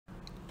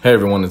Hey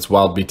everyone, it's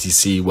Wild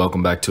BTC.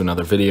 Welcome back to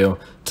another video.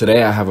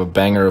 Today I have a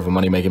banger of a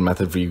money making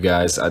method for you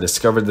guys. I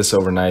discovered this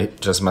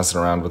overnight just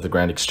messing around with the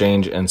Grand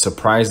Exchange, and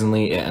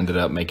surprisingly it ended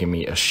up making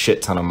me a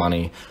shit ton of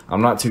money.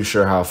 I'm not too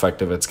sure how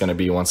effective it's going to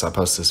be once I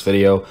post this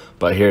video,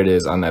 but here it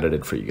is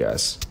unedited for you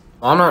guys.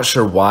 I'm not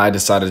sure why I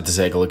decided to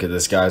take a look at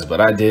this, guys, but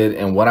I did,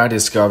 and what I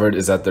discovered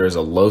is that there's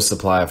a low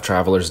supply of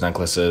traveler's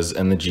necklaces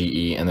in the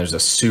GE, and there's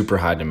a super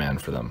high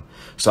demand for them.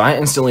 So I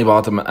instantly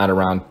bought them at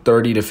around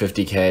 30 to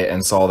 50k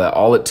and saw that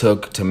all it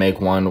took to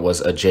make one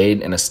was a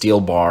jade and a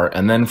steel bar,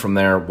 and then from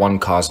there, one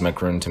cosmic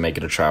rune to make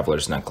it a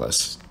traveler's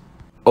necklace.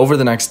 Over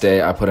the next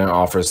day, I put in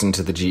offers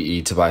into the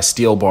GE to buy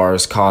steel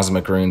bars,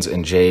 cosmic runes,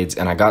 and jades,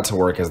 and I got to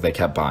work as they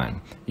kept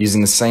buying.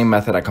 Using the same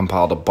method, I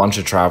compiled a bunch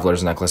of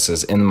traveler's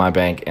necklaces in my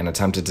bank and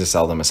attempted to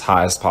sell them as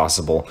high as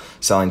possible,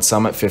 selling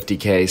some at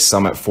 50k,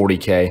 some at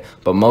 40k,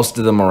 but most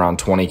of them around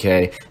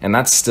 20k, and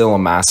that's still a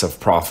massive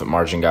profit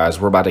margin, guys.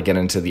 We're about to get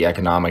into the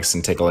economics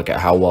and take a look at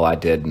how well I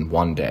did in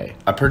one day.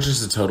 I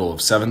purchased a total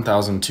of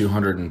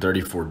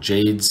 7,234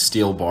 jades,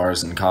 steel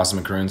bars, and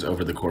cosmic runes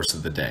over the course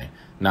of the day.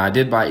 Now, I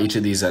did buy each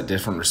of these at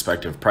different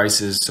respective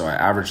prices, so I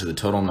averaged the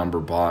total number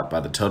bought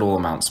by the total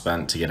amount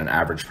spent to get an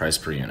average price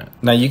per unit.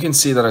 Now, you can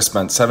see that I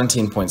spent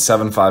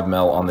 17.75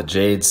 mil on the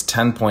jades,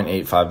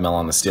 10.85 mil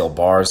on the steel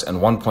bars, and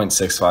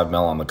 1.65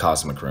 mil on the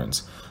cosmic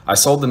runes. I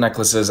sold the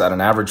necklaces at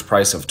an average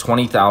price of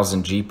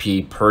 20,000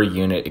 GP per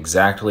unit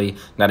exactly,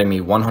 netting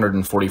me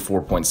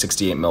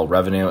 144.68 mil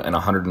revenue and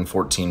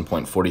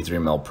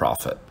 114.43 mil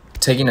profit.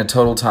 Taking a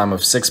total time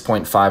of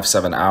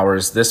 6.57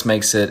 hours, this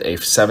makes it a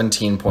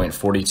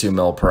 17.42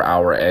 mil per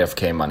hour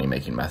AFK money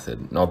making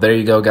method. Now there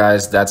you go,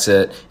 guys, that's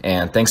it,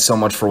 and thanks so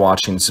much for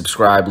watching.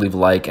 Subscribe, leave a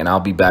like, and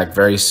I'll be back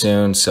very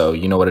soon, so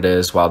you know what it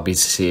is. Wild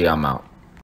BTC, I'm out.